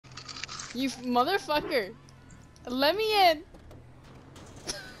You motherfucker! Let me in!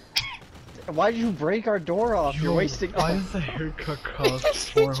 Why'd you break our door off? You're wasting. Why does the haircut cost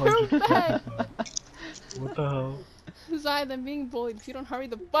It's your 400? bag. What the hell? Zayed, I'm being bullied. If you don't hurry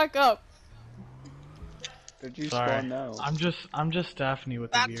the fuck up. Did you Sorry. spawn now? I'm just Daphne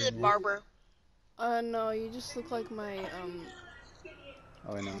with the Back beard. to the barber. No, you just look like my,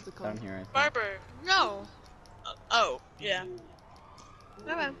 Oh, I know. What's it Down called? here, I think. Barber. No. Oh, yeah.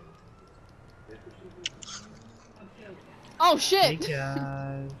 Okay. Oh Hey shit!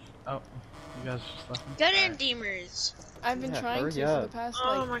 guys. Oh, you guys just left me. Get in, Demers. I've been Yeah, trying hurry to for the up. past,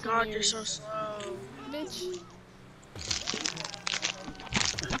 Oh like, my 10 god, you're years. so slow. Bitch.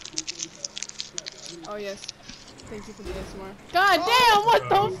 Oh yes. Thank you for the ASMR. God damn, what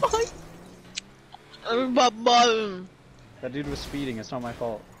the fuck? That dude was speeding. It's not my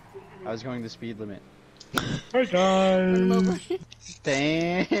fault. I was going the speed limit. Hey Run him over. guys.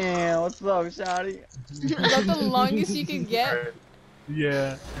 Damn. What's up, shawty? Is that the longest you can get? Alright,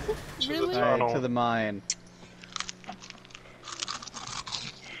 Yeah. Really? Tunnel. Alright, to the mine.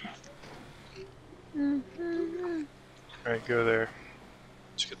 alright, go there.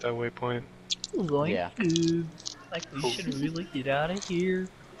 Let's get that waypoint. Yeah. Like we should really get out of here.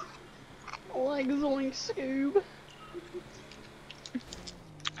 Like Zoink Scoob.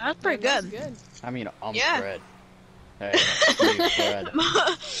 That's pretty That's good. good. I mean, Yeah. Fred. Hey, me, Fred.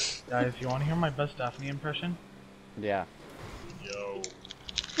 Guys, you want to hear my best Daphne impression? Yeah. Yo.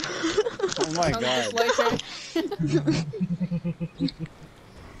 Oh my Sounds god. just like her.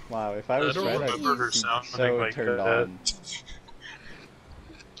 Wow, if I I was don't Fred, I'd remember her be sounding so like turned that. on.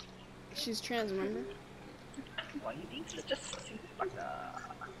 She's trans, remember? Why you being such a sucker?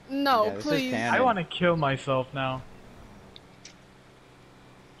 No, Yeah, this is please. canon. I want to kill myself now.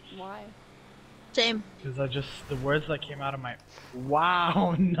 Why? Same. Because the words that came out of my.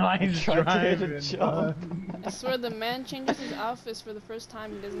 Wow, nice tried to hit a driving. jump. I swear the man changes his outfits for the first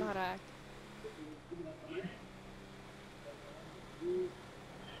time. He doesn't know how to act.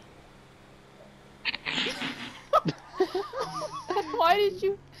 Why did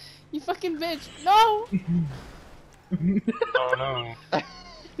you? You fucking bitch! No! Oh no.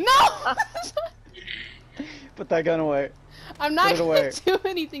 No! Put that gun away. I'm not Put it gonna away. do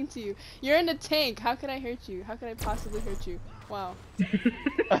anything to you. You're in a tank. How could I hurt you? How could I possibly hurt you? Wow.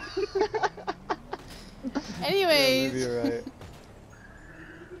 Anyways. Yeah, maybe you're right.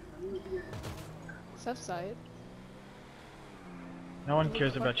 What's up, Syed? No one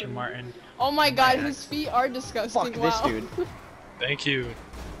cares about you, Martin. Oh my god, his feet are disgusting. Fuck wow. this dude. Thank you.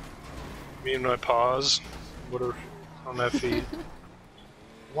 Me and my paws. What are on that feet?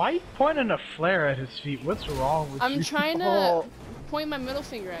 Why are you pointing a flare at his feet? What's wrong with you? I'm trying to Oh. point my middle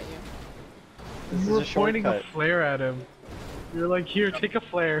finger at you. This You were is a pointing a shortcut. flare at him. You're like, here, take a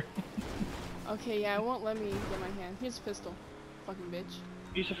flare. Okay, yeah, it won't let me get my hand. Here's a pistol. Fucking bitch.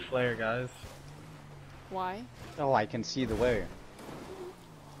 Use a flare, guys. Why? Oh, I can see the way.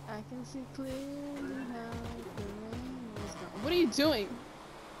 I can see clearly now the rain is gone. What are you doing?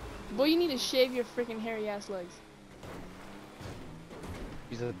 Boy, you need to shave your freaking hairy ass legs.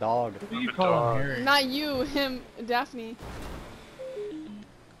 He's a dog. What do you I'm a call dog. him, Harry? Not you, him, Daphne.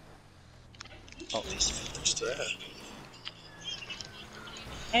 What's that?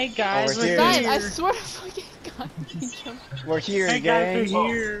 Hey guys, we're here. Guys, I swear to fucking god, you jumped. We're here, Hey guys, gang. we're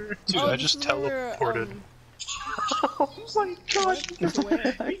here. Dude, Oh, I this just is where we're, teleported. Oh my god.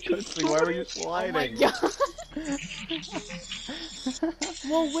 I couldn't see. Why were you Oh my sliding? god.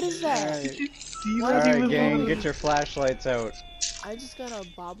 Whoa, what is that? Alright, See that he Alright, was gang, on- get your flashlights out. I just got a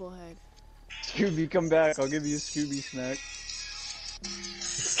bobblehead. Scooby, come back. I'll give you a Scooby snack.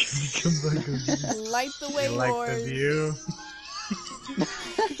 Come back again. Light the way, You like the whores. view?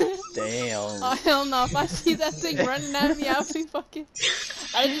 Damn. Oh hell no, if I see that thing running at me, I'll be fucking...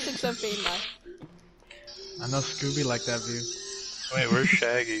 I just accept fate now. I know Scooby like that view. Wait, where's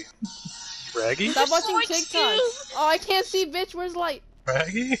Shaggy? Raggy? Stop watching like TikTok. Oh, I can't see, bitch. Where's light?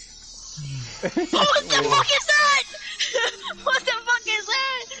 Raggy? What the fuck is that? What the fuck is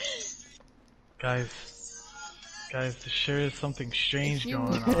that? Guys, there sure is something strange You-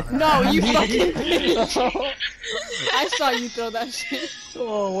 going on. No, you fucking bitch. I saw you throw that shit.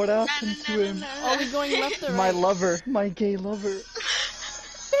 Oh, what happened to him? Are we going left or right? My lover, my gay lover.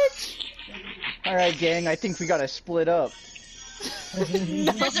 Bitch. Alright, gang, I think we gotta split up. There's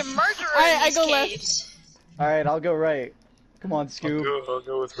a murderer Alright, in I this go left. case. Alright, I'll go right. Come on, I'll Scoob.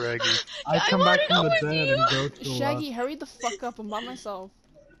 go with Raggy. I come wanna back from go the with dead you. and go to the Shaggy, left. hurry the fuck up. I'm by myself.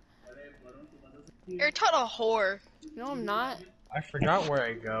 You're a total whore. No, I'm not. I forgot where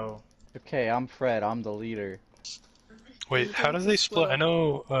I go. Okay, I'm Fred. I'm the leader. Wait, how do they split? I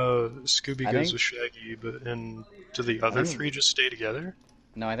know Scooby I goes think- with Shaggy, but do the other think- three just stay together?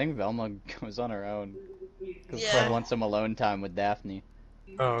 No, I think Velma goes on her own. Because Yeah. Fred wants some alone time with Daphne.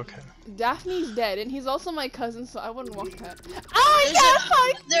 Oh, okay. Daphne's dead, and he's also my cousin, so I wouldn't want that.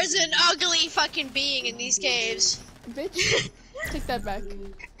 Oh, There's an ugly fucking being in these caves. bitch! Take that back.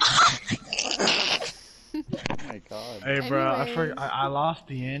 Oh my god. Hey, bro, Anyways. I lost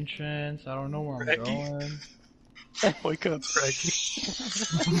the entrance. I don't know where I'm Reggie. going. Wake up, Frankie.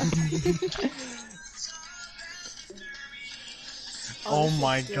 Oh this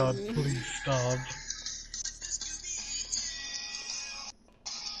my is god, scary. please stop.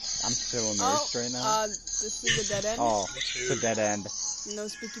 I'm still Oh, immersed right now. this is a dead end. Oh, it's a dead end. No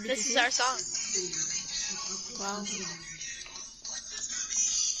spooky bitches. This is here? our song. Wow.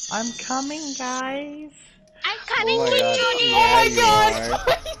 I'm coming, guys. I'm coming, Oh my King god. Julian! Yeah, Oh my you god!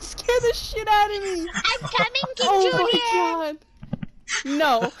 are. You scared the shit out of me! I'm coming, King Oh Julian! my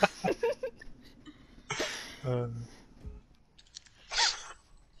god! No.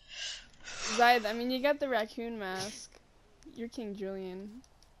 Zayed, I mean, you got the raccoon mask. You're King Julian.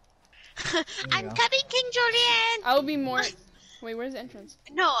 I'm coming, King Julian! I'll be more. Wait, where's the entrance?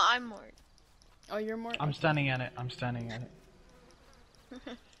 No, I'm Mort. Oh, you're more. I'm standing at it. I'm standing at it.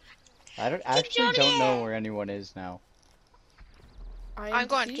 I actually don't know where anyone is now. I'm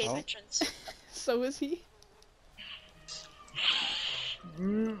going INTC? cave Oh. entrance. So is he?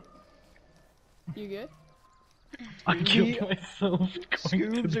 Mm, You good? I killed myself. going to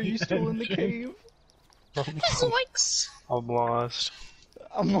Scoobs, are you still in the entrance. cave? Zoinks! I'm lost.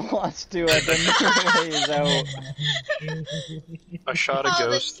 I'm lost too. I don't know where he's out. I shot a Oh,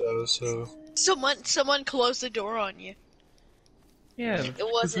 ghost though, so. Someone closed the door on you. Yeah, It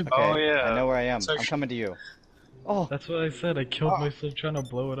wasn't. Okay, Oh, yeah. I know where I am. It's I'm actually- coming to you. Oh, that's what I said. I killed myself trying to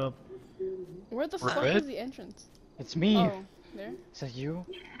blow it up. Where the fuck Red? is the entrance? it's me. Oh, there. Is that you?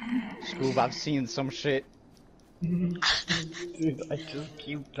 Scoob, I've seen some shit Dude, I just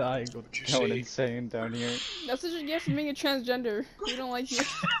keep dying. What'd you going see? insane down here. That's what you get for being a transgender. We don't like you.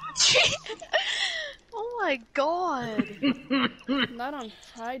 Oh my god. Not on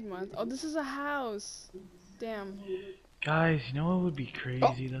Pride Month. Oh, this is a house. Damn. Guys, you know what would be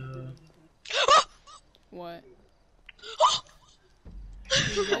crazy though? What?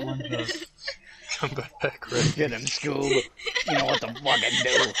 Someone just Come back, right? Get him, Scoob. You know what to fucking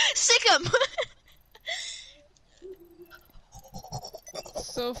do. Sick 'em!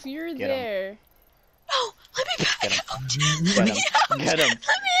 So if you're Get 'em. there, Oh, let me back Get him. out! Get him. Get him.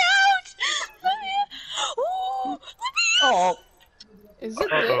 Let me out! Let me out! Ooh, let me out! Oh, is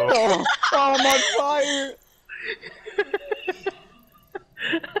it Uh-oh. there? oh, I'm on fire.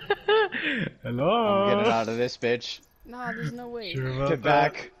 Hello. I'm getting out of this, bitch. Nah, there's no way. Sure about Get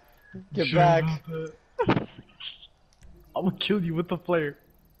that? back. Get Sure back. about that? I'm gonna kill you with the flare.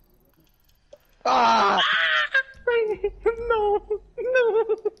 Ah! No,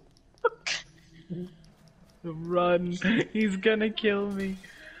 no. Run. He's gonna kill me.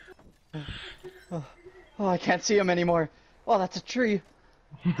 Oh, I can't see him anymore. Oh, that's a tree.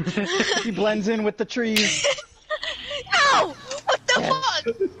 He blends in with the trees. No! What the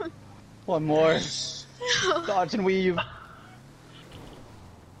Yes. fuck? One more. Dodge and weave.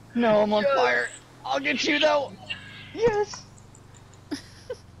 No, I'm on fire. I'll get you though. Yes.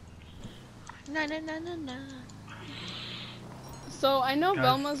 No, no, no, no, no. So I know Guys.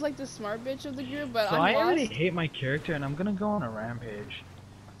 Velma's like the smart bitch of the group, but So I'm I lost. already hate my character and I'm gonna go on a rampage.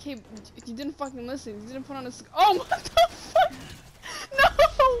 Okay, you didn't fucking listen. You didn't put on a. Oh, what the fuck?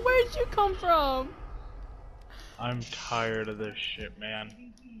 No, where'd you come from? I'm tired of this shit,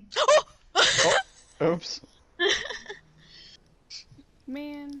 man. Oops.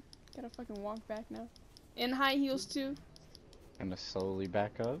 Man, gotta fucking walk back now. In high heels too. Gonna slowly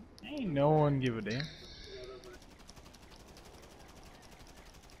back up. Ain't no one give a damn.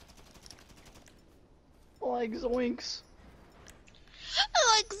 Like zoinks.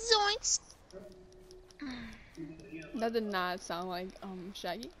 Like zoinks. That did not sound like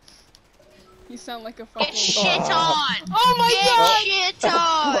Shaggy. You sound like a Get fucking. shit on! Oh my Get shit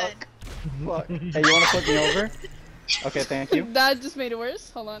on! Fuck. Fuck. Hey, you wanna flip me over? Okay, thank you. That just made it worse.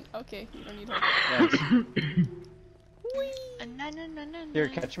 Hold on. Okay, you don't need help. Thanks. No, no, no, no, Here,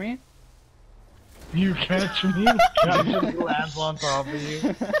 no. catch me. You catch me? I just lands on top of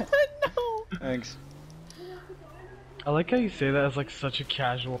you. No. Thanks. I like how you say that as like such a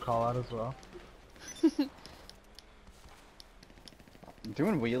casual call out as well. I'm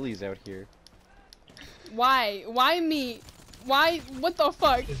doing wheelies out here. Why? Why me? Why? What the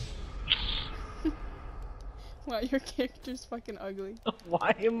fuck? Wow, your character's fucking ugly.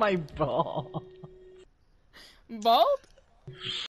 Why am I bald? Bald?